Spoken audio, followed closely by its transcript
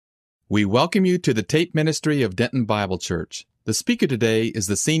We welcome you to the Tape Ministry of Denton Bible Church. The speaker today is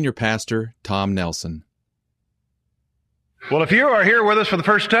the senior pastor, Tom Nelson. Well, if you are here with us for the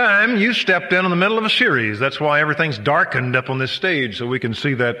first time, you stepped in the middle of a series. That's why everything's darkened up on this stage, so we can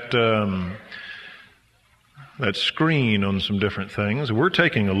see that screen on some different things. We're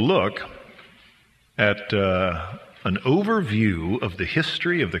taking a look at an overview of the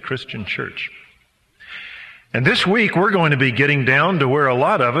history of the Christian church. And this week, we're going to be getting down to where a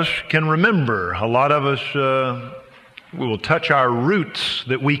lot of us can remember. A lot of us we will touch our roots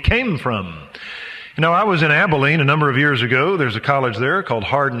that we came from. You know, I was in Abilene a number of years ago. There's a college there called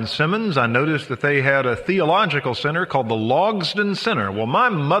Hardin-Simmons. I noticed that they had a theological center called the Logsdon Center. Well, my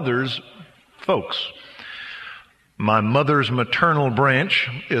mother's folks, my mother's maternal branch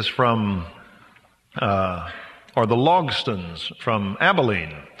is from, or the Logstons from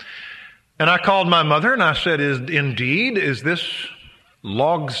Abilene. And I called my mother and I said, is this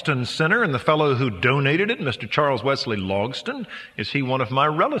Logston Center and the fellow who donated it, Mr. Charles Wesley Logston, is he one of my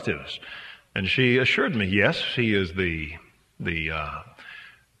relatives? And she assured me, yes, he is the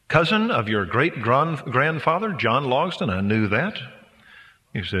cousin of your great-grandfather, John Logston. I knew that.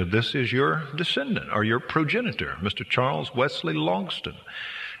 He said, this is your descendant or your progenitor, Mr. Charles Wesley Logston.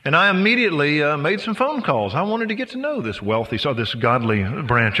 And I immediately made some phone calls. I wanted to get to know this wealthy, this godly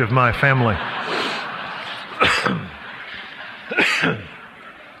branch of my family.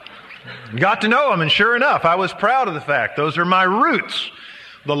 Got to know him, and sure enough, I was proud of the fact. Those are my roots.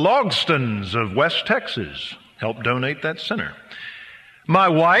 The Logstons of West Texas helped donate that center. My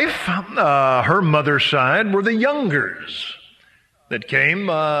wife, her mother's side, were the Youngers that came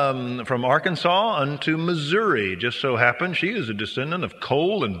from Arkansas unto Missouri. Just so happened she is a descendant of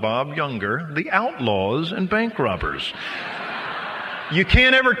Cole and Bob Younger, the outlaws and bank robbers. You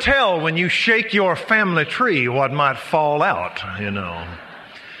can't ever tell when you shake your family tree what might fall out, you know.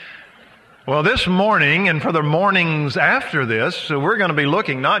 Well, this morning and for the mornings after this, we're going to be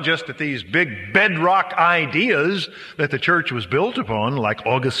looking not just at these big bedrock ideas that the church was built upon, like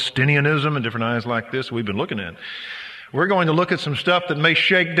Augustinianism and different ideas like this we've been looking at. We're going to look at some stuff that may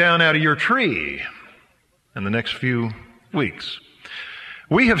shake down out of your tree in the next few weeks.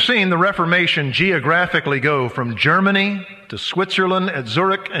 We have seen the Reformation geographically go from Germany to Switzerland at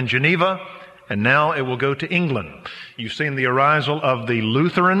Zurich and Geneva, and now it will go to England. You've seen the arisal of the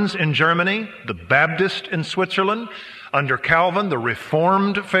Lutherans in Germany, the Baptists in Switzerland. Under Calvin, the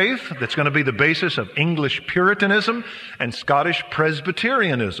Reformed faith that's going to be the basis of English Puritanism and Scottish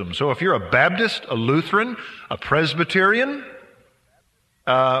Presbyterianism. So if you're a Baptist, a Lutheran, a Presbyterian,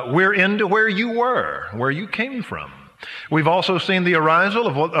 we're into where you were, where you came from. We've also seen the arisal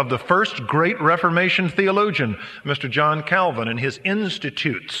of the first great Reformation theologian, Mr. John Calvin, and his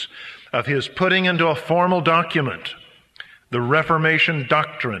institutes of his putting into a formal document the Reformation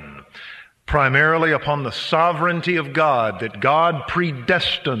doctrine, primarily upon the sovereignty of God, that God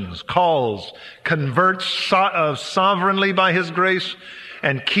predestines, calls, converts sovereignly by His grace,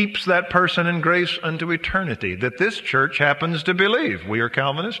 and keeps that person in grace unto eternity, that this church happens to believe. We are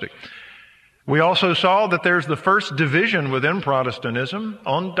Calvinistic. We also saw that there's the first division within Protestantism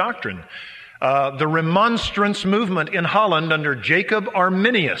on doctrine. The Remonstrance movement in Holland under Jacob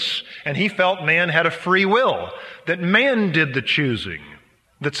Arminius, and he felt man had a free will, that man did the choosing,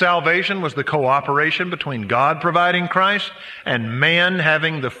 that salvation was the cooperation between God providing Christ and man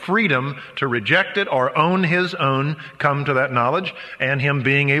having the freedom to reject it or own his own, come to that knowledge, and him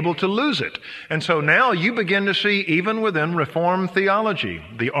being able to lose it. And so now you begin to see, even within Reformed theology,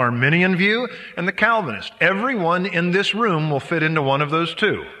 the Arminian view and the Calvinist. Everyone in this room will fit into one of those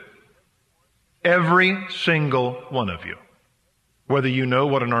two. Every single one of you. Whether you know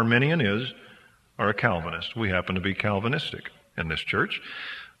what an Arminian is or a Calvinist. We happen to be Calvinistic in this church.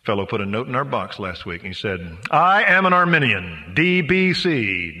 A fellow put a note in our box last week and he said, I am an Arminian,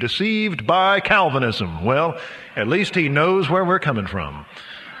 DBC, deceived by Calvinism. Well, at least he knows where we're coming from.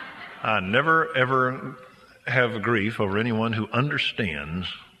 I never ever have grief over anyone who understands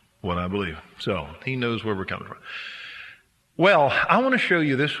what I believe. So he knows where we're coming from. Well, I want to show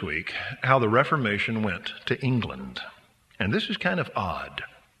you this week how the Reformation went to England. And this is kind of odd.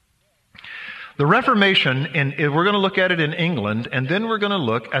 The Reformation, we're going to look at it in England, and then we're going to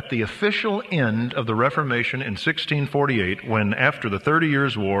look at the official end of the Reformation in 1648, when after the 30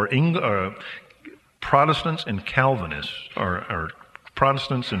 Years' War, Protestants and Calvinists, or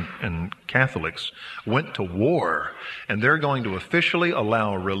Protestants and Catholics, went to war, and they're going to officially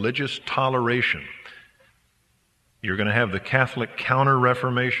allow religious toleration. You're going to have the Catholic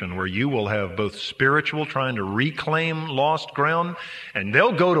Counter-Reformation, where you will have both spiritual, trying to reclaim lost ground, and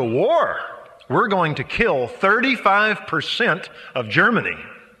they'll go to war. We're going to kill 35% of Germany.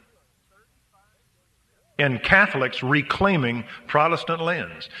 in Catholics reclaiming Protestant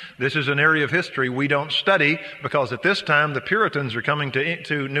lands. This is an area of history we don't study because at this time the Puritans are coming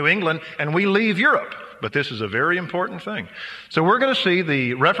to New England and we leave Europe. But this is a very important thing. So we're going to see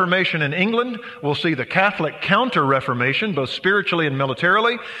the Reformation in England. We'll see the Catholic counter-Reformation, both spiritually and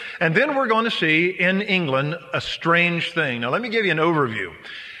militarily. And then we're going to see in England a strange thing. Now let me give you an overview.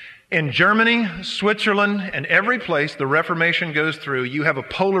 In Germany, Switzerland, and every place the Reformation goes through, you have a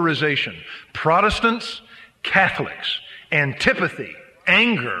polarization. Protestants, Catholics, antipathy,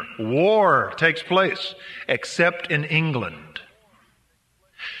 anger, war takes place, except in England.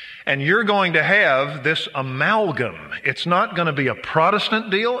 And you're going to have this amalgam. It's not going to be a Protestant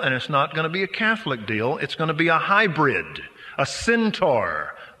deal, and it's not going to be a Catholic deal. It's going to be a hybrid, a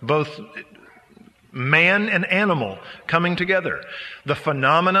centaur, both man and animal coming together. The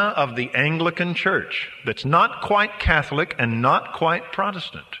phenomena of the Anglican Church that's not quite Catholic and not quite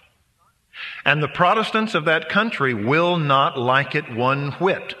Protestant. And the Protestants of that country will not like it one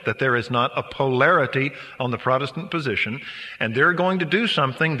whit, that there is not a polarity on the Protestant position. And they're going to do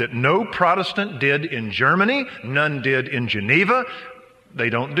something that no Protestant did in Germany, none did in Geneva. They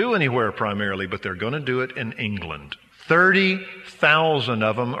don't do anywhere primarily, but they're going to do it in England. 30,000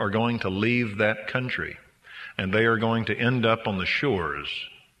 of them are going to leave that country. And they are going to end up on the shores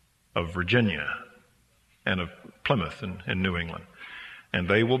of Virginia and of Plymouth in New England. And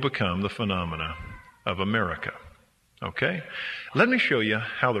they will become the phenomena of America. Okay? Let me show you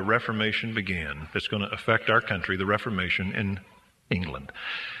how the Reformation began. That's going to affect our country, the Reformation in England.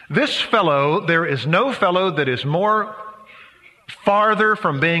 This fellow, there is no fellow that is more farther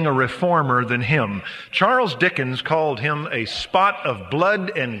from being a reformer than him. Charles Dickens called him a spot of blood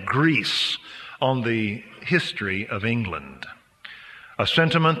and grease on the history of England. A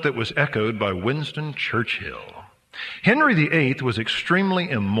sentiment that was echoed by Winston Churchill. Henry VIII was extremely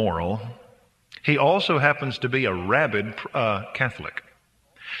immoral. He also happens to be a rabid Catholic.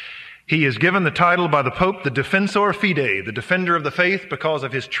 He is given the title by the Pope, the Defensor Fidei, the defender of the faith, because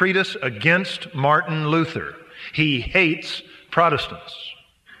of his treatise against Martin Luther. He hates Protestants.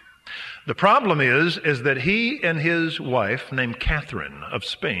 The problem is that he and his wife, named Catherine of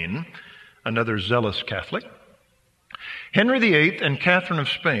Spain, another zealous Catholic, Henry VIII and Catherine of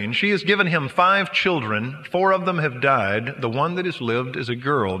Spain, she has given him 5 children. 4 of them have died. The one that has lived is a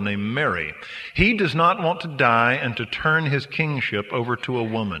girl named Mary. He does not want to die and to turn his kingship over to a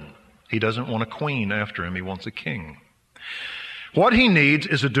woman. He doesn't want a queen after him. He wants a king. What he needs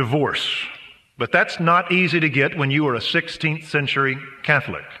is a divorce. But that's not easy to get when you are a 16th century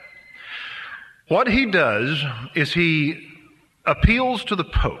Catholic. What he does is he appeals to the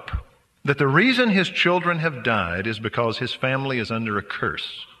Pope that the reason his children have died is because his family is under a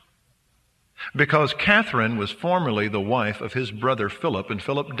curse. Because Catherine was formerly the wife of his brother Philip, and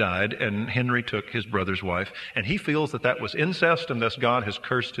Philip died, and Henry took his brother's wife, and he feels that that was incest, and thus God has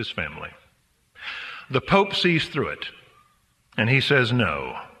cursed his family. The Pope sees through it, and he says,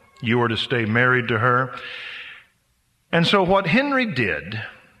 no, you are to stay married to her. And so what Henry did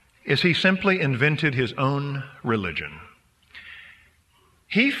is he simply invented his own religion.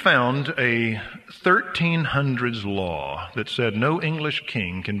 He found a 1300s law that said no English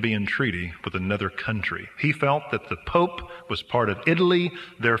king can be in treaty with another country. He felt that the Pope was part of Italy,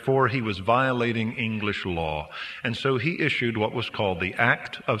 therefore he was violating English law. And so he issued what was called the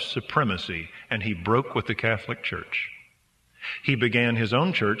Act of Supremacy, and he broke with the Catholic Church. He began his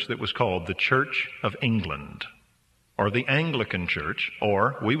own church that was called the Church of England, or the Anglican Church,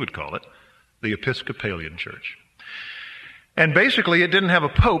 or we would call it the Episcopalian Church. And basically, it didn't have a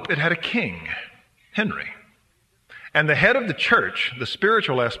pope, it had a king, Henry. And the head of the church, the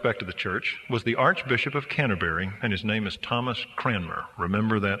spiritual aspect of the church, was the Archbishop of Canterbury, and his name is Thomas Cranmer.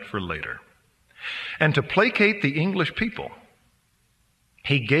 Remember that for later. And to placate the English people,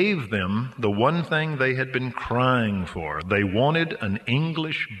 he gave them the one thing they had been crying for. They wanted an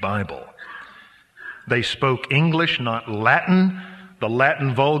English Bible. They spoke English, not Latin. The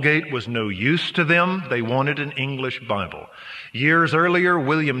Latin Vulgate was no use to them. They wanted an English Bible. Years earlier,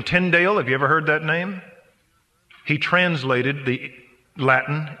 William Tyndale, have you ever heard that name? He translated the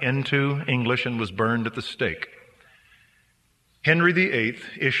Latin into English and was burned at the stake. Henry VIII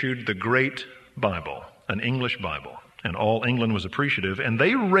issued the Great Bible, an English Bible, and all England was appreciative. And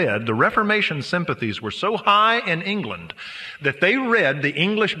they read, the Reformation sympathies were so high in England that they read the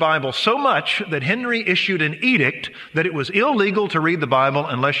English Bible so much that Henry issued an edict that it was illegal to read the Bible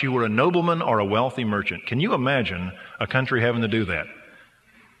unless you were a nobleman or a wealthy merchant. Can you imagine a country having to do that?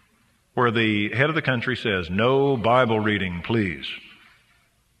 Where the head of the country says, no Bible reading, please.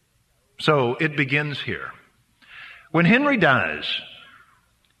 So it begins here. When Henry dies,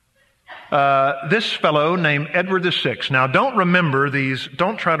 This fellow named Edward VI. Now, don't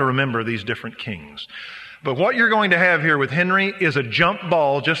try to remember these different kings. But what you're going to have here with Henry is a jump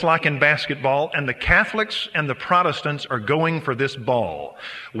ball, just like in basketball, and the Catholics and the Protestants are going for this ball.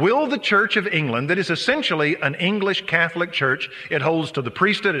 Will the Church of England, that is essentially an English Catholic church, it holds to the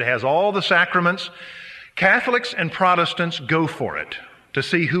priesthood, it has all the sacraments, Catholics and Protestants go for it to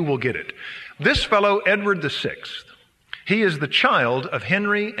see who will get it. This fellow, Edward VI, he is the child of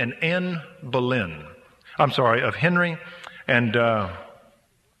Henry and Anne Boleyn. Of Henry and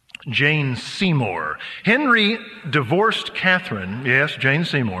Jane Seymour. Henry divorced Catherine, yes, Jane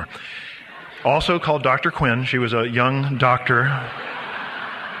Seymour, also called Dr. Quinn. She was a young doctor.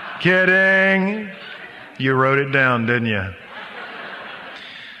 Kidding. You wrote it down, didn't you?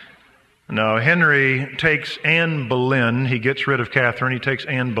 No, Henry takes Anne Boleyn. He gets rid of Catherine. He takes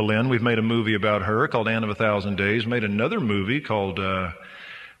Anne Boleyn. We've made a movie about her called Anne of a Thousand Days. Made another movie called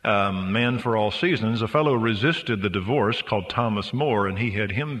Man for All Seasons. A fellow resisted the divorce called Thomas More, and he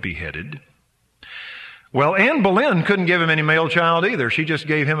had him beheaded. Well, Anne Boleyn couldn't give him any male child either. She just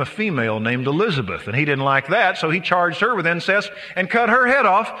gave him a female named Elizabeth, and he didn't like that, so he charged her with incest and cut her head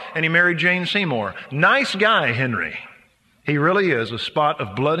off, and he married Jane Seymour. Nice guy, Henry. He really is a spot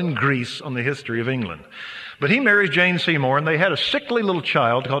of blood and grease on the history of England. But he marries Jane Seymour, and they had a sickly little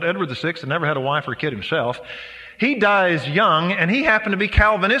child called Edward VI, that never had a wife or a kid himself. He dies young, and he happened to be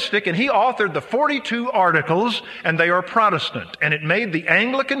Calvinistic, and he authored the 42 Articles, and they are Protestant. And it made the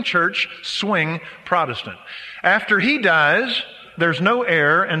Anglican Church swing Protestant. After he dies, there's no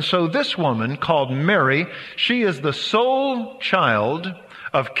heir, and so this woman called Mary, she is the sole child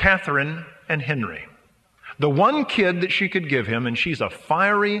of Catherine and Henry. The one kid that she could give him, and she's a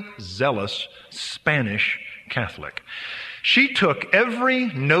fiery, zealous Spanish Catholic. She took every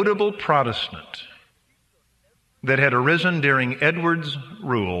notable Protestant that had arisen during Edward's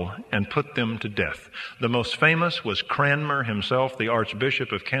rule and put them to death. The most famous was Cranmer himself, the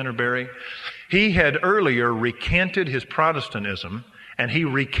Archbishop of Canterbury. He had earlier recanted his Protestantism, and he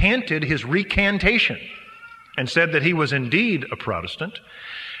recanted his recantation and said that he was indeed a Protestant.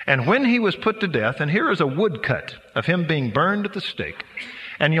 And when he was put to death, and here is a woodcut of him being burned at the stake,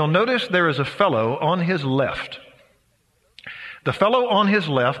 and you'll notice there is a fellow on his left. The fellow on his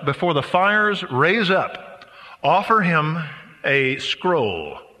left, before the fires raise up, offer him a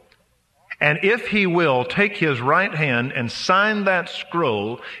scroll. And if he will take his right hand and sign that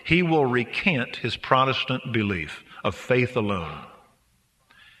scroll, he will recant his Protestant belief of faith alone.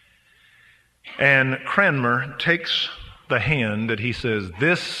 And Cranmer takes the hand that he says,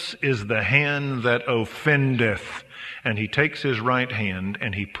 "This is the hand that offendeth." And he takes his right hand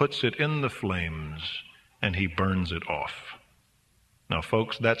and he puts it in the flames and he burns it off. Now,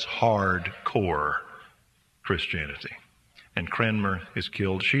 folks, that's hardcore Christianity. And Cranmer is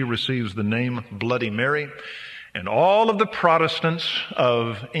killed. She receives the name Bloody Mary, and all of the Protestants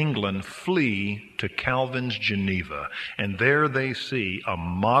of England flee to Calvin's Geneva. And there they see a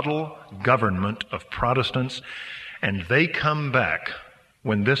model government of Protestants. And they come back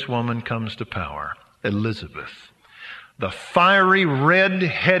when this woman comes to power, Elizabeth, the fiery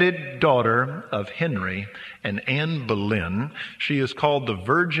red-headed daughter of Henry and Anne Boleyn. She is called the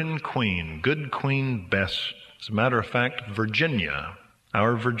Virgin Queen, Good Queen Bess. As a matter of fact, Virginia,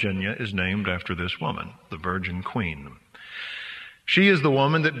 our Virginia, is named after this woman, the Virgin Queen. She is the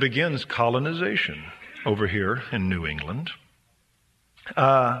woman that begins colonization over here in New England.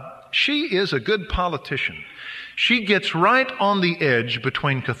 She is a good politician. She gets right on the edge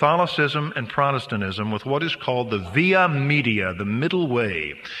between Catholicism and Protestantism with what is called the via media, the middle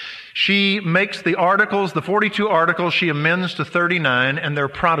way. She makes the articles, the 42 articles, she amends to 39, and they're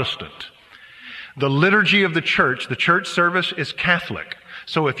Protestant. The liturgy of the church service is Catholic.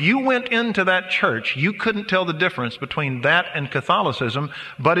 So if you went into that church, you couldn't tell the difference between that and Catholicism,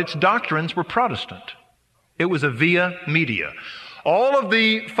 but its doctrines were Protestant. It was a via media. All of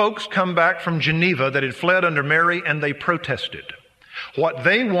the folks come back from Geneva that had fled under Mary, and they protested. What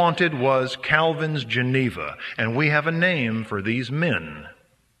they wanted was Calvin's Geneva, and we have a name for these men.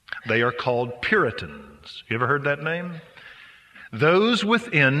 They are called Puritans. You ever heard that name? Those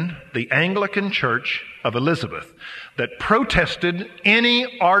within the Anglican Church of Elizabeth that protested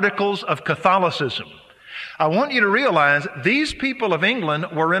any articles of Catholicism. I want you to realize these people of England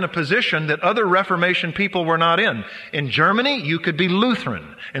were in a position that other Reformation people were not in. In Germany, you could be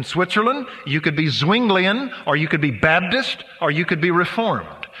Lutheran. In Switzerland, you could be Zwinglian, or you could be Baptist, or you could be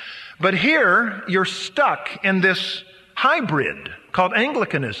Reformed. But here, you're stuck in this hybrid called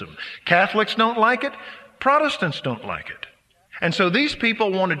Anglicanism. Catholics don't like it. Protestants don't like it. And so these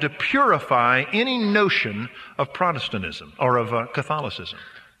people wanted to purify any notion of Protestantism or of Catholicism.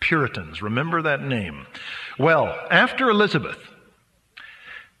 Puritans. Remember that name. Well, after Elizabeth,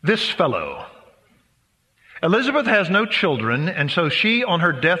 this fellow. Elizabeth has no children, and so she, on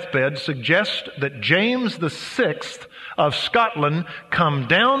her deathbed, suggests that James VI of Scotland come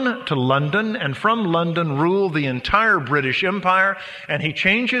down to London and from London rule the entire British Empire, and he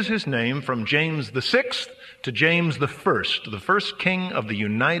changes his name from James VI to James I, the first king of the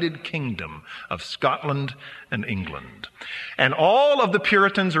United Kingdom of Scotland and England. And all of the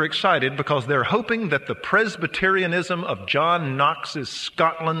Puritans are excited because they're hoping that the Presbyterianism of John Knox's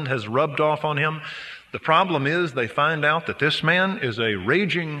Scotland has rubbed off on him. The problem is they find out that this man is a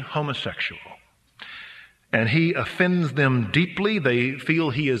raging homosexual. And he offends them deeply. They feel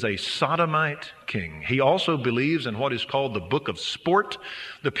he is a sodomite king. He also believes in what is called the Book of Sport.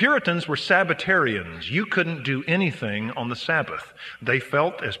 The Puritans were Sabbatarians. You couldn't do anything on the Sabbath. They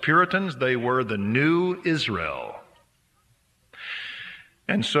felt, as Puritans, they were the new Israel.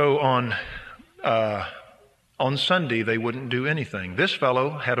 And so on Sunday, they wouldn't do anything. This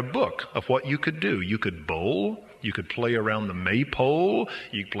fellow had a book of what you could do. You could bowl. You could play around the maypole.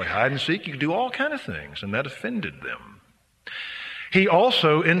 You could play hide and seek. You could do all kinds of things, and that offended them. He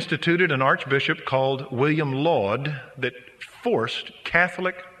also instituted an archbishop called William Laud that forced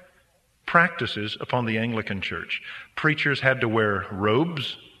Catholic practices upon the Anglican Church. Preachers had to wear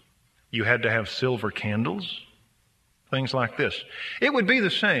robes. You had to have silver candles. Things like this. It would be the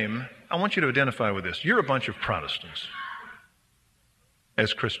same. I want you to identify with this. You're a bunch of Protestants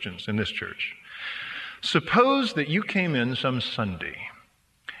as Christians in this church. Suppose that you came in some Sunday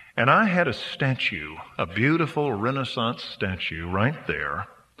and I had a statue, a beautiful Renaissance statue right there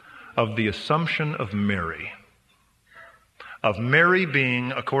of the Assumption of Mary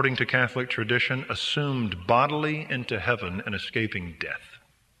being, according to Catholic tradition, assumed bodily into heaven and escaping death.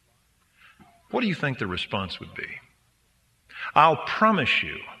 What do you think the response would be? I'll promise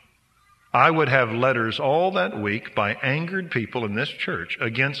you, I would have letters all that week by angered people in this church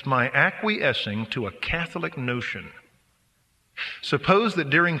against my acquiescing to a Catholic notion. Suppose that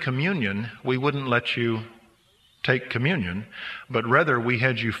during communion, we wouldn't let you take communion, but rather we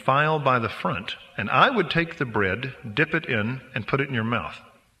had you file by the front, and I would take the bread, dip it in, and put it in your mouth.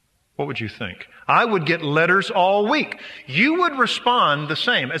 What would you think? I would get letters all week. You would respond the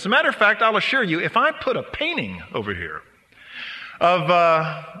same. As a matter of fact, I'll assure you, if I put a painting over here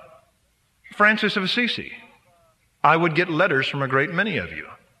of Francis of Assisi, I would get letters from a great many of you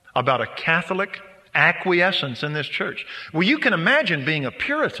about a Catholic acquiescence in this church. Well, you can imagine being a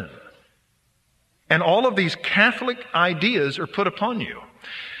Puritan, and all of these Catholic ideas are put upon you.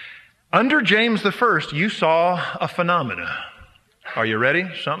 Under James I, you saw a phenomena. Are you ready?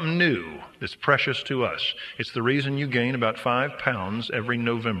 Something new that's precious to us. It's the reason you gain about 5 pounds every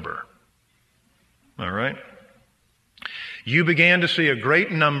November. All right? You began to see a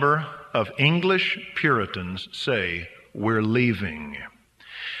great number of English Puritans say, we're leaving.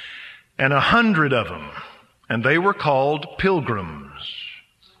 And 100 of them, and they were called Pilgrims.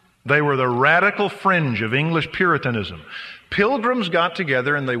 They were the radical fringe of English Puritanism. Pilgrims got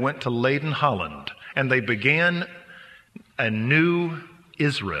together and they went to Leyden, Holland, and they began a new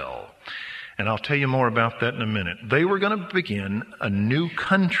Israel. And I'll tell you more about that in a minute. They were going to begin a new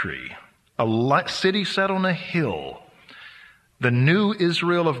country, a city set on a hill, the new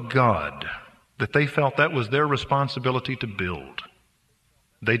Israel of God, that they felt that was their responsibility to build.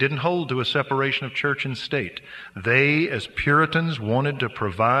 They didn't hold to a separation of church and state. They, as Puritans, wanted to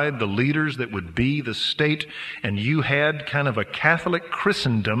provide the leaders that would be the state, and you had kind of a Catholic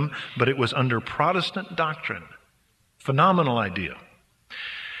Christendom, but it was under Protestant doctrine. Phenomenal idea.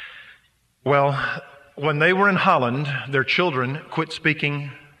 Well, when they were in Holland, their children quit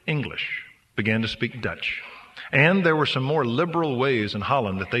speaking English, began to speak Dutch. And there were some more liberal ways in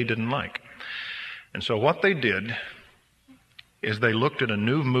Holland that they didn't like. And so what they did is they looked at a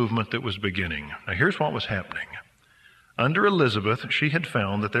new movement that was beginning. Now here's what was happening. Under Elizabeth, she had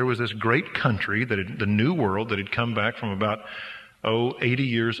found that there was this great country, the New World, that had come back from about, 80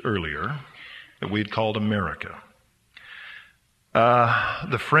 years earlier, that we had called America.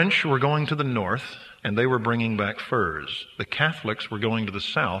 The French were going to the north, and they were bringing back furs. The Catholics were going to the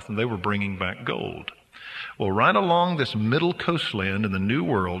south, and they were bringing back gold. Well, right along this middle coastland in the New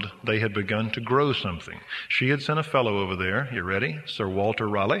World, they had begun to grow something. She had sent a fellow over there. You ready? Sir Walter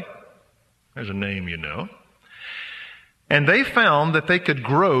Raleigh. There's a name you know. And they found that they could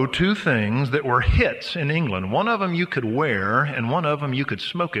grow 2 things that were hits in England. One of them you could wear, and one of them you could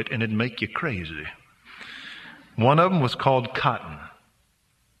smoke it, and it'd make you crazy. One of them was called cotton.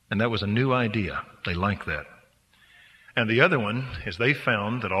 And that was a new idea. They liked that. And the other one is they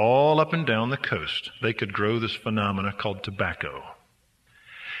found that all up and down the coast, they could grow this phenomena called tobacco.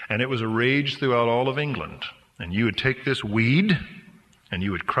 And it was a rage throughout all of England. And you would take this weed, and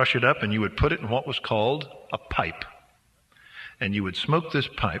you would crush it up, and you would put it in what was called a pipe. And you would smoke this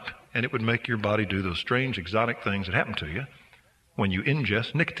pipe, and it would make your body do those strange, exotic things that happen to you when you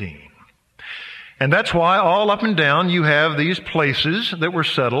ingest nicotine. And that's why all up and down you have these places that were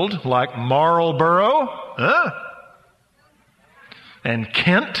settled, like Marlborough, and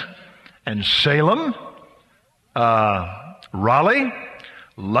Kent, and Salem, Raleigh,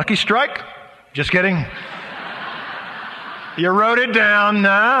 Lucky Strike. Just kidding. You wrote it down.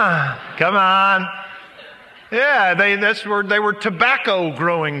 Come on. Yeah, they were tobacco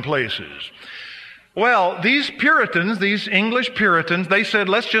growing places. Well, these Puritans, these English Puritans, they said,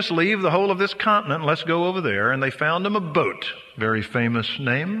 let's just leave the whole of this continent, let's go over there. And they found them a boat, very famous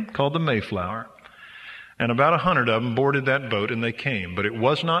name, called the Mayflower. And about 100 of them boarded that boat, and they came. But it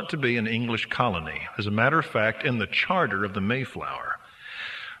was not to be an English colony. As a matter of fact, in the charter of the Mayflower,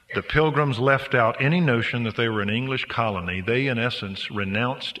 the Pilgrims left out any notion that they were an English colony. They, in essence,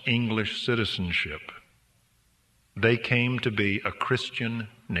 renounced English citizenship. They came to be a Christian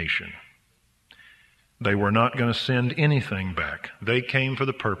nation. They were not going to send anything back. They came for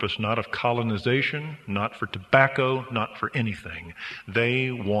the purpose not of colonization, not for tobacco, not for anything.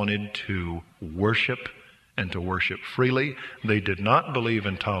 They wanted to worship and to worship freely. They did not believe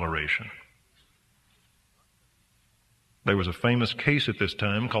in toleration. There was a famous case at this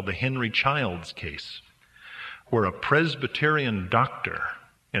time called the Henry Childs case, where a Presbyterian doctor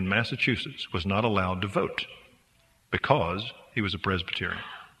in Massachusetts was not allowed to vote because he was a Presbyterian.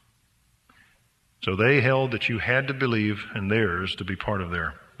 So they held that you had to believe in theirs to be part of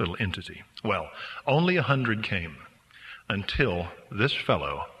their little entity. Well, only 100 came until this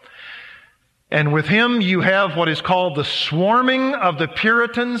fellow. And with him you have what is called the swarming of the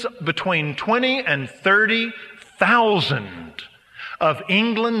Puritans, between 20 and 30,000 of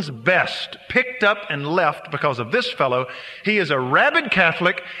England's best picked up and left because of this fellow. He is a rabid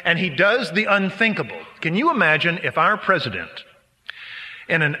Catholic, and he does the unthinkable. Can you imagine if our president,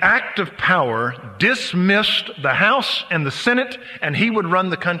 in an act of power, dismissed the House and the Senate, and he would run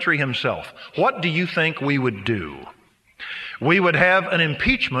the country himself? What do you think we would do? We would have an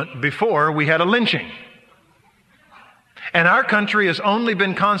impeachment before we had a lynching. And our country has only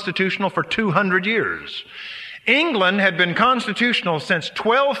been constitutional for 200 years. England had been constitutional since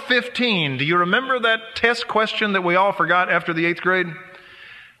 1215. Do you remember that test question that we all forgot after the 8th grade?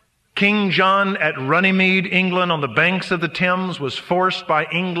 King John at Runnymede, England, on the banks of the Thames, was forced by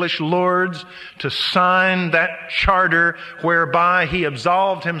English lords to sign that charter whereby he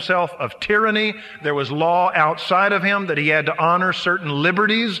absolved himself of tyranny. There was law outside of him that he had to honor certain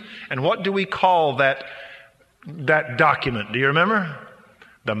liberties. And what do we call that document? Do you remember?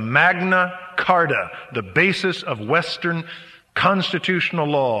 The Magna Carta, the basis of Western constitutional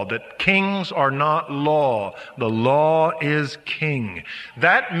law, that kings are not law. The law is king.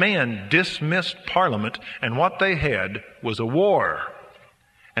 That man dismissed Parliament, and what they had was a war.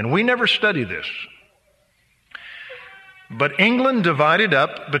 And we never study this. But England divided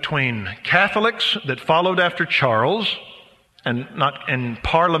up between Catholics that followed after Charles and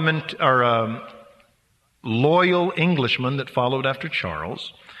Parliament, or loyal Englishmen that followed after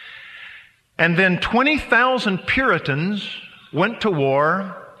Charles. And then 20,000 Puritans went to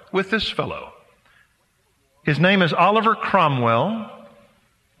war with this fellow. His name is Oliver Cromwell,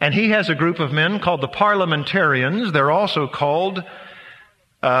 and he has a group of men called the Parliamentarians. They're also called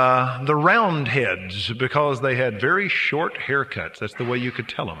the Roundheads because they had very short haircuts. That's the way you could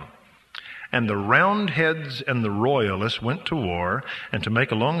tell them. And the Roundheads and the Royalists went to war, and to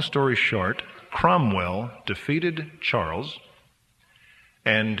make a long story short, Cromwell defeated Charles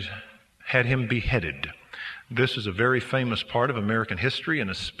and had him beheaded. This is a very famous part of American history in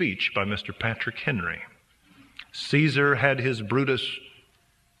a speech by Mr. Patrick Henry. Caesar had his Brutus,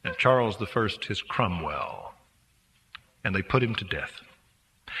 and Charles I his Cromwell. And they put him to death.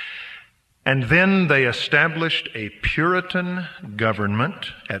 And then they established a Puritan government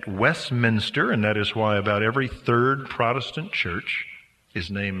at Westminster, and that is why about every third Protestant church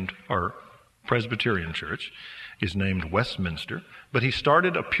is named, or Presbyterian church is named Westminster. But he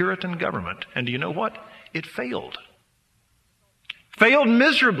started a Puritan government, and do you know what? It failed. Failed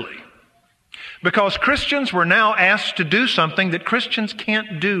miserably. Because Christians were now asked to do something that Christians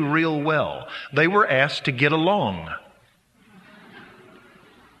can't do real well. They were asked to get along.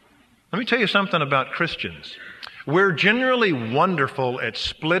 Let me tell you something about Christians. We're generally wonderful at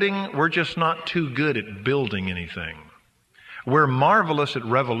splitting. We're just not too good at building anything. We're marvelous at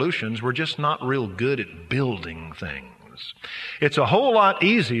revolutions. We're just not real good at building things. Republicans. It's a whole lot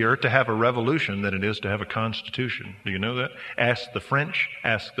easier to have a revolution than it is to have a constitution. Do you know that? Ask the French,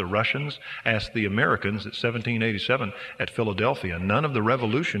 ask the Russians, ask the Americans at 1787 at Philadelphia. None of the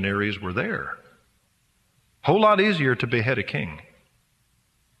revolutionaries were there. Whole lot easier to behead a king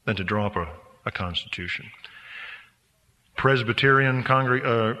than to draw up a constitution. Presbyterian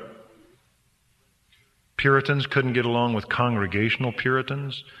Puritans couldn't get along with Congregational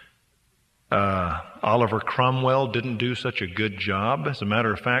Puritans. Oliver Cromwell didn't do such a good job. As a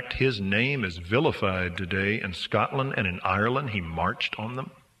matter of fact, his name is vilified today in Scotland and in Ireland. He marched on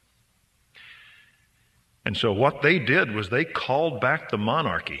them. And so what they did was they called back the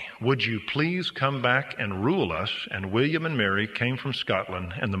monarchy. Would you please come back and rule us? And William and Mary came from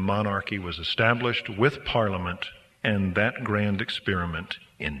Scotland, and the monarchy was established with Parliament, and that grand experiment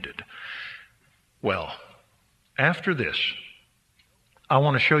ended. Well, after this, I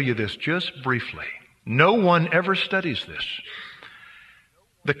want to show you this just briefly. No one ever studies this.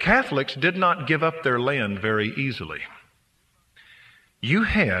 The Catholics did not give up their land very easily. You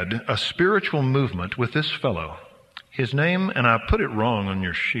had a spiritual movement with this fellow. His name, and I put it wrong on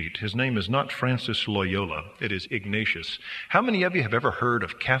your sheet, his name is not Francis Loyola, it is Ignatius. How many of you have ever heard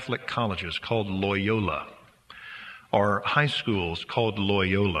of Catholic colleges called Loyola? Or high schools called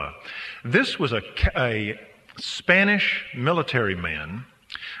Loyola? This was a Spanish military man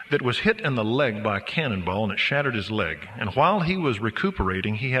that was hit in the leg by a cannonball, and it shattered his leg. And while he was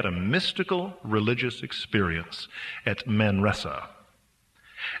recuperating, he had a mystical religious experience at Manresa.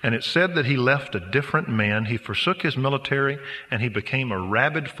 And it said that he left a different man. He forsook his military, and he became a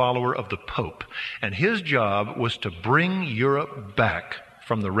rabid follower of the Pope. And his job was to bring Europe back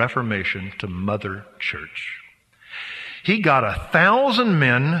from the Reformation to Mother Church. He got 1,000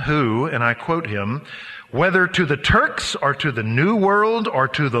 men who, and I quote him, whether to the Turks or to the New World or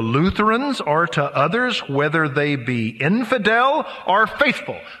to the Lutherans or to others, whether they be infidel or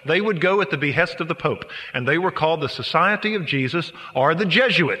faithful, they would go at the behest of the Pope. And they were called the Society of Jesus or the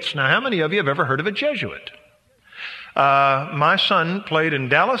Jesuits. Now, how many of you have ever heard of a Jesuit? My son played in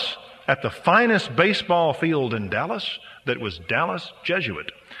Dallas at the finest baseball field in Dallas that was Dallas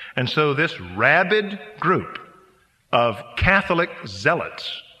Jesuit. And so this rabid group of Catholic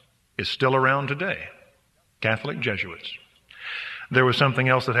zealots is still around today. Catholic Jesuits. There was something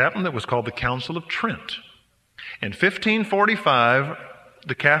else that happened that was called the Council of Trent. In 1545,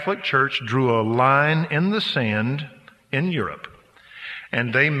 the Catholic Church drew a line in the sand in Europe,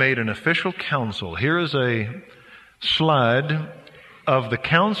 and they made an official council. Here is a slide of the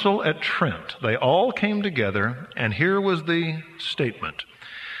Council at Trent. They all came together, and here was the statement,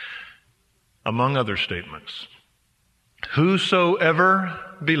 among other statements. Whosoever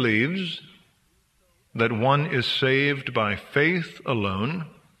believes that one is saved by faith alone,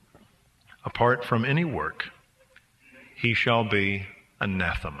 apart from any work, he shall be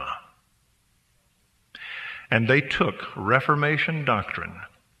anathema. And they took Reformation doctrine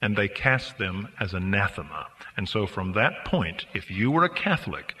and they cast them as anathema. And so from that point, if you were a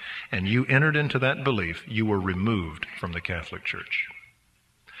Catholic and you entered into that belief, you were removed from the Catholic Church.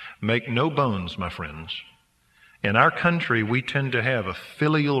 Make no bones, my friends. In our country, we tend to have a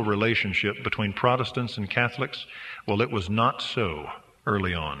filial relationship between Protestants and Catholics. Well, it was not so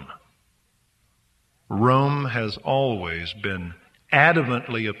early on. Rome has always been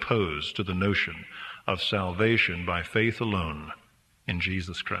adamantly opposed to the notion of salvation by faith alone in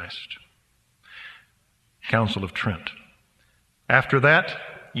Jesus Christ. Council of Trent. After that,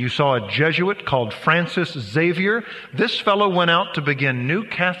 you saw a Jesuit called Francis Xavier. This fellow went out to begin new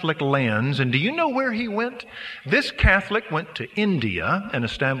Catholic lands. And do you know where he went? This Catholic went to India and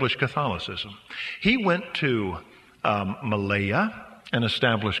established Catholicism. He went to Malaya and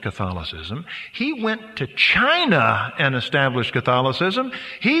established Catholicism. He went to China and established Catholicism.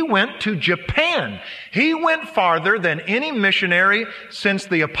 He went to Japan. He went farther than any missionary since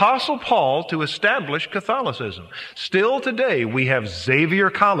the Apostle Paul to establish Catholicism. Still today, we have Xavier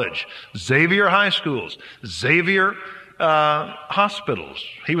College, Xavier High Schools, Xavier hospitals.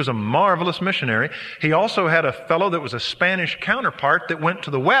 He was a marvelous missionary. He also had a fellow that was a Spanish counterpart that went to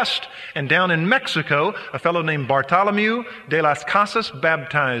the west, and down in Mexico, a fellow named Bartolomeu de las Casas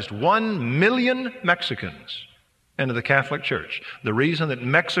baptized 1 million Mexicans into the Catholic Church. The reason that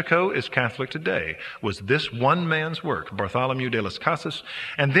Mexico is Catholic today was this one man's work, Bartolomeu de las Casas.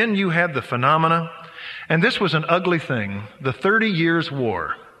 And then you had the phenomena, and this was an ugly thing, the 30 Years'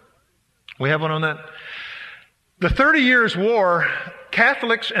 War. We have one on that? The 30 Years' War,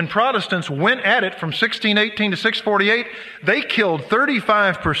 Catholics and Protestants went at it from 1618 to 648. They killed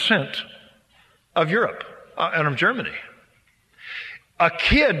 35% of Europe and of Germany. A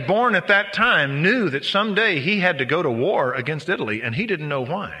kid born at that time knew that someday he had to go to war against Italy, and he didn't know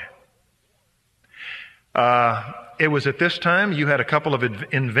why. It was at this time you had a couple of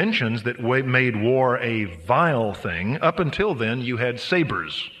inventions that made war a vile thing. Up until then, you had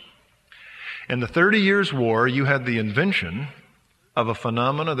sabers. In the 30 Years' War, you had the invention of a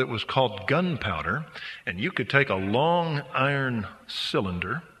phenomena that was called gunpowder, and you could take a long iron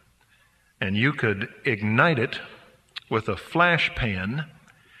cylinder and you could ignite it with a flash pan,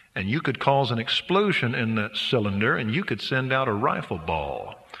 and you could cause an explosion in that cylinder, and you could send out a rifle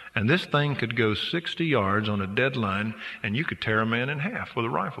ball. And this thing could go 60 yards on a dead line, and you could tear a man in half with a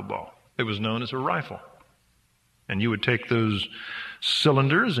rifle ball. It was known as a rifle. And you would take those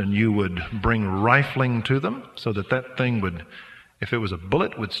cylinders and you would bring rifling to them so that that thing would, if it was a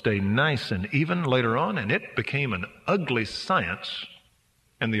bullet, would stay nice and even later on, and it became an ugly science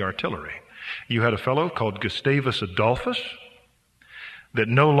in the artillery. You had a fellow called Gustavus Adolphus, that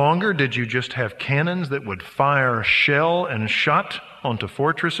no longer did you just have cannons that would fire shell and shot onto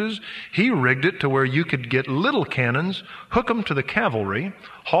fortresses. He rigged it to where you could get little cannons, hook them to the cavalry,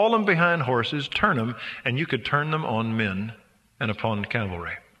 haul them behind horses, turn them, and you could turn them on men and upon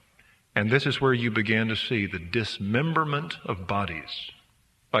cavalry. And this is where you began to see the dismemberment of bodies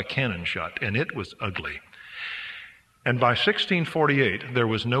by cannon shot, and it was ugly. And by 1648, there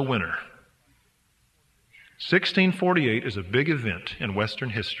was no winner. 1648 is a big event in Western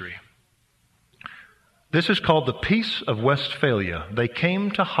history. This is called the Peace of Westphalia. They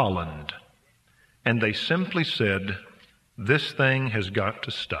came to Holland, and they simply said, this thing has got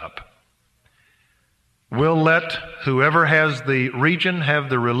to stop. We'll let whoever has the region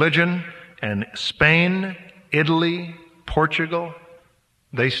have the religion, and Spain, Italy, Portugal,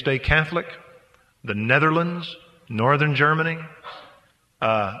 they stay Catholic. The Netherlands, Northern Germany,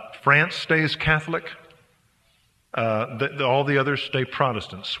 France stays Catholic. All the others stay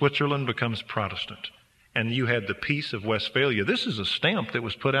Protestant. Switzerland becomes Protestant. And you had the Peace of Westphalia. This is a stamp that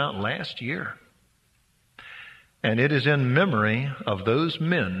was put out last year. And it is in memory of those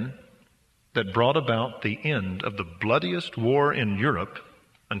men that brought about the end of the bloodiest war in Europe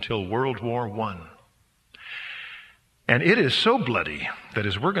until World War I. And it is so bloody that,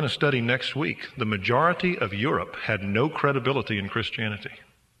 as we're going to study next week, the majority of Europe had no credibility in Christianity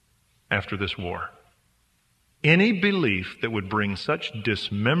after this war. Any belief that would bring such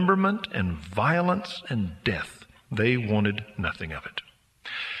dismemberment and violence and death, they wanted nothing of it.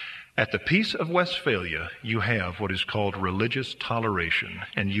 At the Peace of Westphalia, you have what is called religious toleration,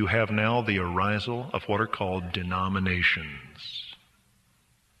 and you have now the arisal of what are called denominations.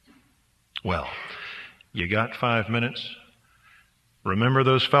 Well, you got 5 minutes? Remember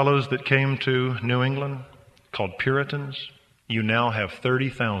those fellows that came to New England called Puritans? You now have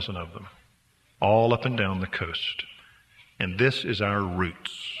 30,000 of them, all up and down the coast. And this is our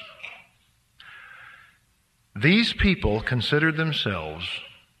roots. These people considered themselves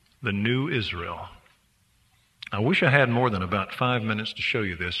the new Israel. I wish I had more than about 5 minutes to show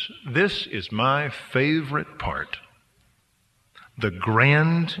you this. This is my favorite part. The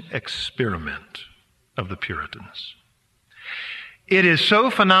grand experiment of the Puritans. It is so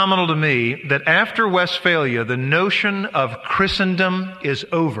phenomenal to me that after Westphalia, the notion of Christendom is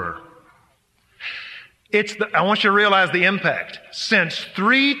over. I want you to realize the impact. Since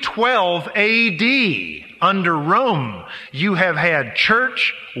 312 AD, under Rome, you have had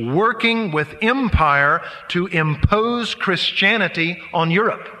church working with empire to impose Christianity on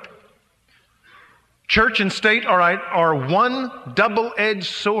Europe. Church and state are one double-edged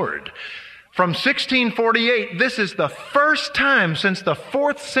sword. From 1648, this is the first time since the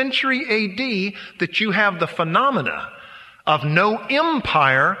 4th century AD that you have the phenomena of no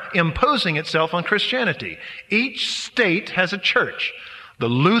empire imposing itself on Christianity. Each state has a church. The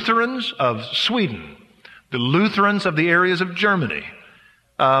Lutherans of Sweden, the Lutherans of the areas of Germany,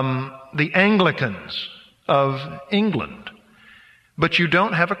 the Anglicans of England. But you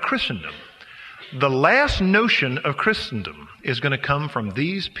don't have a Christendom. The last notion of Christendom is going to come from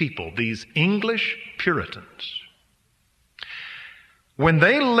these people, these English Puritans. When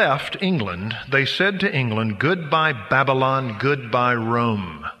they left England, they said to England, "Goodbye Babylon, goodbye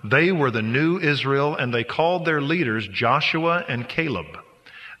Rome." They were the new Israel, and they called their leaders Joshua and Caleb.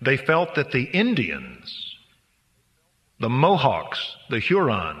 They felt that the Indians, the Mohawks, the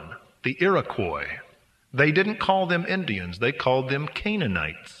Huron, the Iroquois, they didn't call them Indians, they called them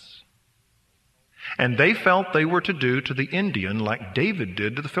Canaanites. And they felt they were to do to the Indian like David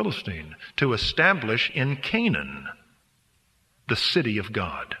did to the Philistine, to establish in Canaan the city of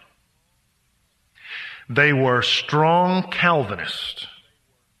God. They were strong Calvinists.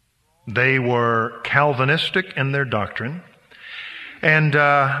 They were Calvinistic in their doctrine. And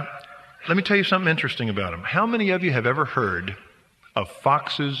let me tell you something interesting about him. How many of you have ever heard of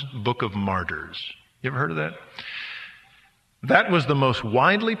Fox's Book of Martyrs? You ever heard of that? That was the most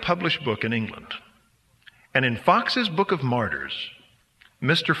widely published book in England. And in Fox's Book of Martyrs,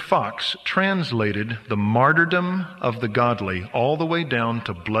 Mr. Fox translated the martyrdom of the godly all the way down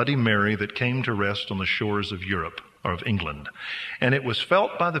to Bloody Mary that came to rest on the shores of Europe, or of England. And it was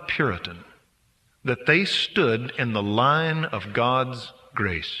felt by the Puritan that they stood in the line of God's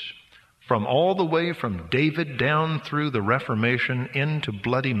grace, from all the way from David down through the Reformation into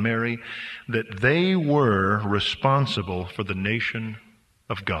Bloody Mary, that they were responsible for the nation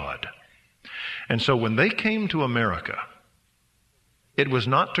of God. And so when they came to America, it was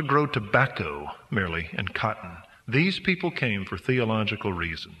not to grow tobacco merely and cotton. These people came for theological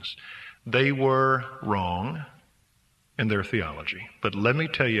reasons. They were wrong in their theology. But let me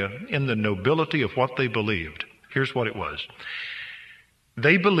tell you, in the nobility of what they believed, here's what it was.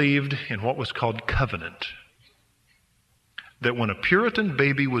 They believed in what was called covenant. That when a Puritan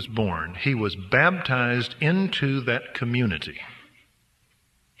baby was born, he was baptized into that community.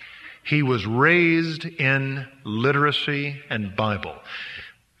 He was raised in literacy and Bible.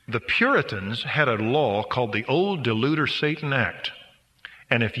 The Puritans had a law called the Old Deluder Satan Act.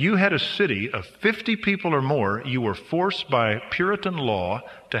 And if you had a city of 50 people or more, you were forced by Puritan law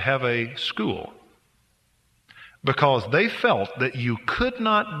to have a school. Because they felt that you could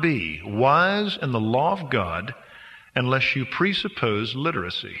not be wise in the law of God unless you presuppose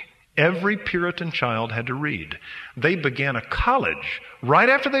literacy. Every Puritan child had to read. They began a college right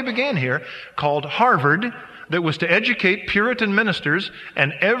after they began here called Harvard that was to educate Puritan ministers,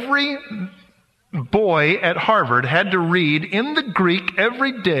 and every boy at Harvard had to read in the Greek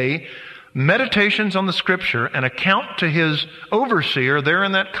every day meditations on the Scripture and account to his overseer there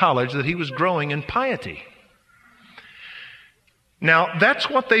in that college that he was growing in piety. Now, that's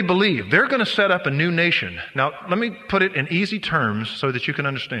what they believe. They're going to set up a new nation. Now, let me put it in easy terms so that you can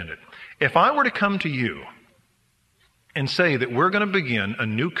understand it. If I were to come to you and say that we're going to begin a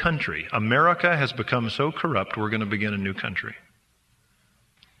new country, America has become so corrupt, we're going to begin a new country.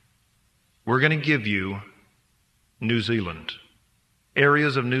 We're going to give you New Zealand,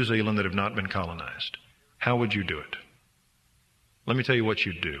 areas of New Zealand that have not been colonized. How would you do it? Let me tell you what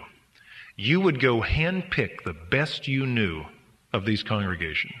you'd do. You would go handpick the best you knew of these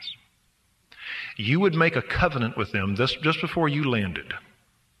congregations. You would make a covenant with them just before you landed.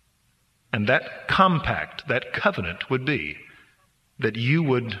 And that compact, that covenant would be that you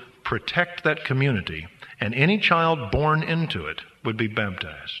would protect that community, and any child born into it would be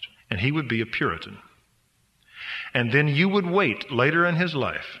baptized, and he would be a Puritan. And then you would wait later in his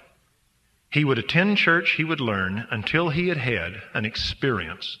life. He would attend church, he would learn, until he had had an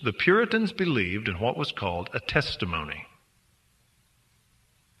experience. The Puritans believed in what was called a testimony.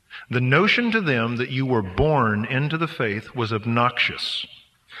 The notion to them that you were born into the faith was obnoxious.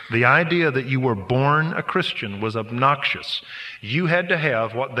 The idea that you were born a Christian was obnoxious. You had to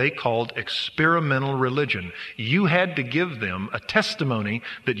have what they called experimental religion. You had to give them a testimony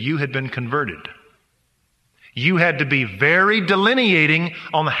that you had been converted. You had to be very delineating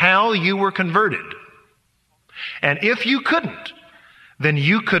on how you were converted. And if you couldn't, then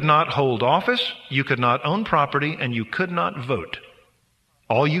you could not hold office, you could not own property, and you could not vote.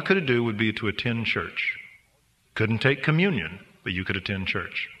 All you could do would be to attend church. Couldn't take communion, but you could attend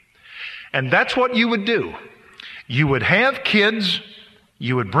church. And that's what you would do. You would have kids,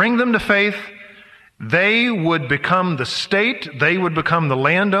 you would bring them to faith, they would become the state, they would become the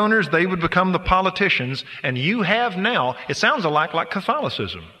landowners, they would become the politicians, and you have now, it sounds a lot like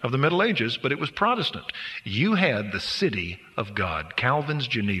Catholicism of the Middle Ages, but it was Protestant. You had the city of God, Calvin's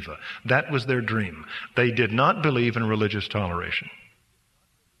Geneva. That was their dream. They did not believe in religious toleration.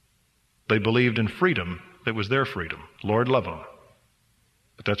 They believed in freedom that was their freedom. Lord love them.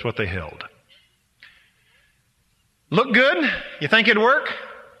 But that's what they held. Look good? You think it'd work?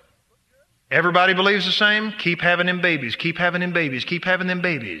 Everybody believes the same? Keep having them babies. Keep having them babies. Keep having them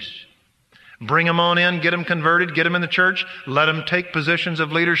babies. Bring them on in. Get them converted. Get them in the church. Let them take positions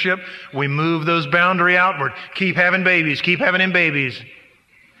of leadership. We move those boundaries outward. Keep having babies. Keep having them babies.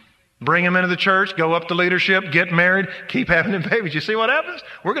 Bring them into the church. Go up to leadership. Get married. Keep having them babies. You see what happens?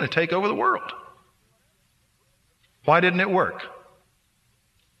 We're going to take over the world. Why didn't it work?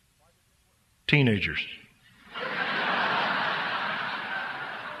 Teenagers.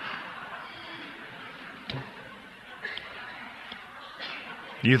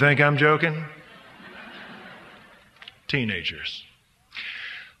 You think I'm joking? Teenagers.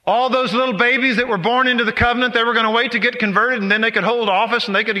 All those little babies that were born into the covenant, they were going to wait to get converted, and then they could hold office,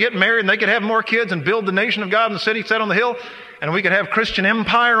 and they could get married, and they could have more kids and build the nation of God in the city set on the hill, and we could have Christian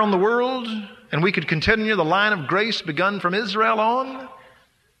empire on the world, and we could continue the line of grace begun from Israel on.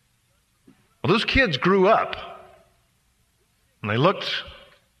 Well, those kids grew up, and they looked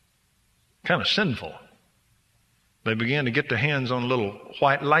kind of sinful. They began to get their hands on little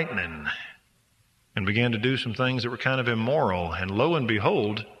white lightning and began to do some things that were kind of immoral. And lo and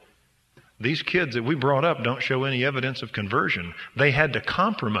behold, these kids that we brought up don't show any evidence of conversion. They had to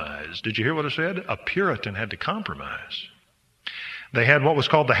compromise. Did you hear what I said? A Puritan had to compromise. They had what was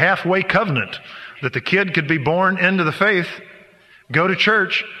called the halfway covenant, that the kid could be born into the faith, go to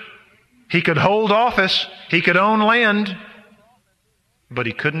church, he could hold office, he could own land, but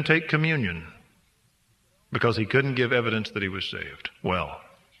he couldn't take communion because he couldn't give evidence that he was saved. Well,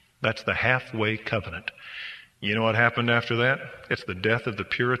 that's the halfway covenant. You know what happened after that? It's the death of the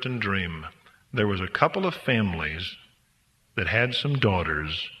Puritan dream. There was a couple of families that had some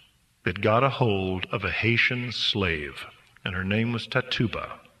daughters that got a hold of a Haitian slave, and her name was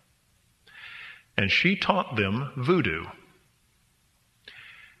Tatuba. And she taught them voodoo.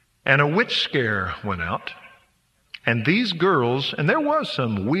 And a witch scare went out, and these girls, and there was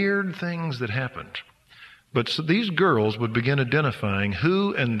some weird things that happened, but so these girls would begin identifying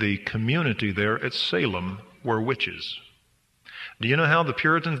who in the community there at Salem were witches. Do you know how the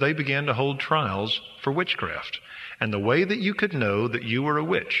Puritans, they began to hold trials for witchcraft? And the way that you could know that you were a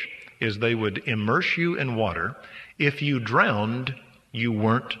witch is they would immerse you in water. If you drowned, you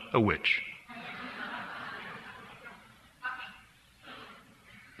weren't a witch.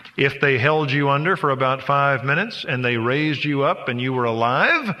 If they held you under for about 5 minutes and they raised you up and you were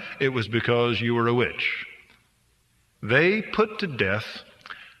alive, it was because you were a witch. They put to death,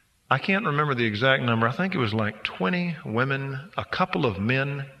 I can't remember the exact number, I think it was like 20 women, a couple of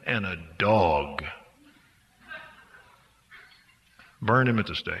men, and a dog. Burned him at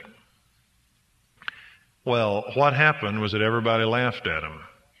the stake. Well, what happened was that everybody laughed at him,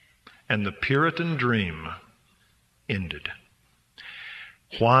 and the Puritan dream ended.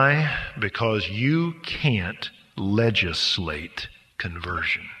 Why? Because you can't legislate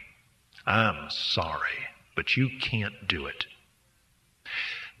conversion. I'm sorry, but you can't do it.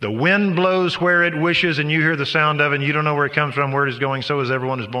 The wind blows where it wishes, and you hear the sound of it, and you don't know where it comes from, where it is going. So is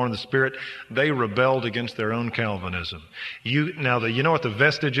everyone who is born of the Spirit. They rebelled against their own Calvinism. You know what the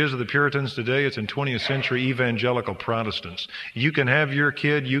vestige is of the Puritans today? It's in 20th century evangelical Protestants. You can have your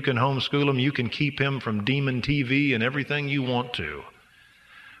kid, you can homeschool him, you can keep him from demon TV and everything you want to.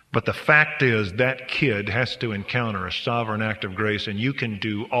 But the fact is that kid has to encounter a sovereign act of grace, and you can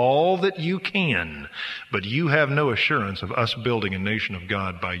do all that you can, but you have no assurance of us building a nation of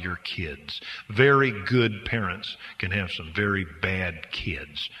God by your kids. Very good parents can have some very bad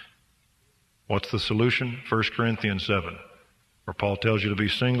kids. What's the solution? 1 Corinthians 7, where Paul tells you to be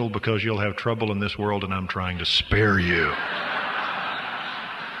single because you'll have trouble in this world, and I'm trying to spare you.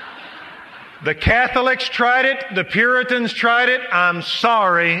 The Catholics tried it. The Puritans tried it. I'm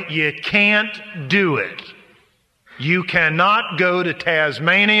sorry, you can't do it. You cannot go to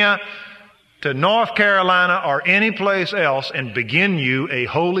Tasmania, to North Carolina, or any place else and begin you a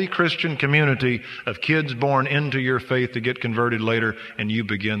holy Christian community of kids born into your faith to get converted later, and you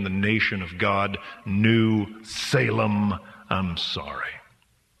begin the nation of God, New Salem. I'm sorry.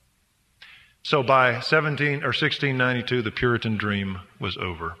 So by 1692, the Puritan dream was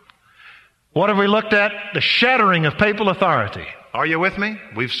over. What have we looked at? The shattering of papal authority. Are you with me?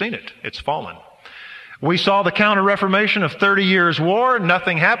 We've seen it. It's fallen. We saw the Counter-Reformation of 30 Years' War.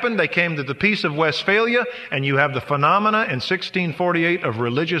 Nothing happened. They came to the Peace of Westphalia, and you have the phenomena in 1648 of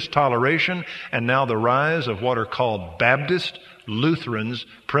religious toleration, and now the rise of what are called Baptists, Lutherans,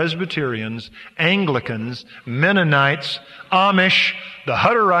 Presbyterians, Anglicans, Mennonites, Amish, the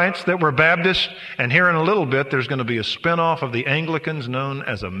Hutterites that were Baptists, and here in a little bit there's going to be a spinoff of the Anglicans known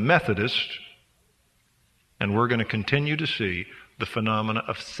as a Methodist, and we're going to continue to see the phenomena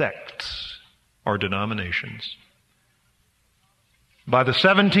of sects or denominations. By the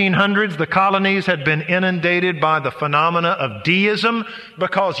 1700s, the colonies had been inundated by the phenomena of deism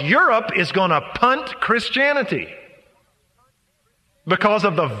because Europe is going to punt Christianity because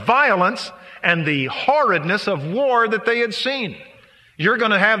of the violence and the horridness of war that they had seen. You're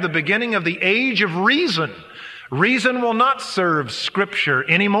going to have the beginning of the age of reason. Reason will not serve Scripture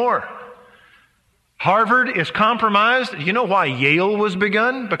anymore. Harvard is compromised. You know why Yale was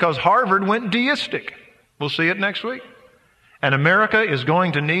begun? Because Harvard went deistic. We'll see it next week. And America is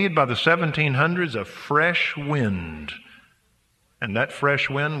going to need, by the 1700s, a fresh wind. And that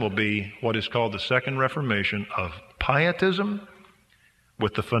fresh wind will be what is called the Second Reformation of pietism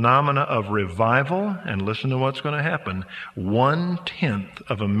with the phenomena of revival, and listen to what's going to happen. 1/10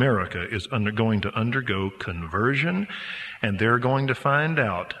 of America is going to undergo conversion, and they're going to find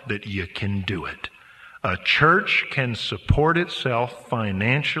out that you can do it. A church can support itself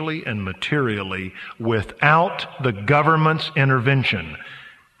financially and materially without the government's intervention.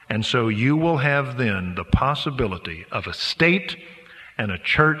 And so you will have then the possibility of a state and a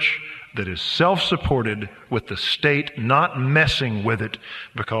church that is self-supported, with the state not messing with it,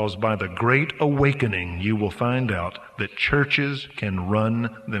 because by the Great Awakening you will find out that churches can run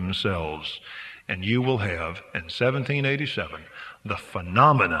themselves. And you will have, in 1787, the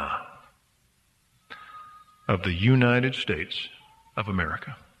phenomena of the United States of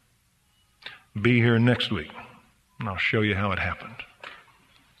America. Be here next week, and I'll show you how it happened.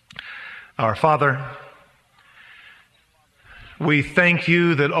 Our Father, we thank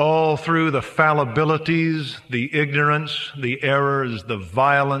you that all through the fallibilities, the ignorance, the errors, the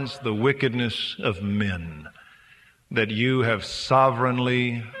violence, the wickedness of men, that you have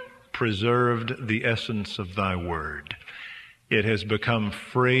sovereignly preserved the essence of thy word. It has become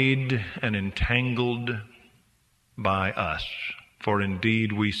frayed and entangled by us, for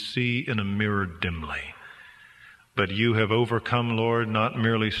indeed we see in a mirror dimly. But you have overcome, Lord, not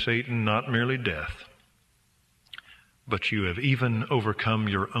merely Satan, not merely death, but you have even overcome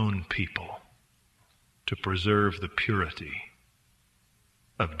your own people to preserve the purity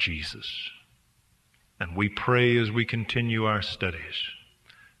of Jesus. And we pray as we continue our studies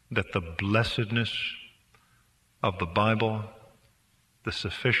that the blessedness of the Bible, the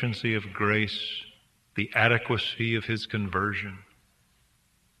sufficiency of grace, the adequacy of his conversion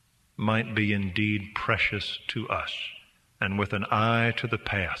might be indeed precious to us. And with an eye to the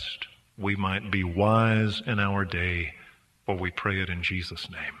past, we might be wise in our day, for we pray it in Jesus'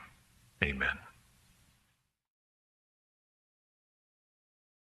 name. Amen.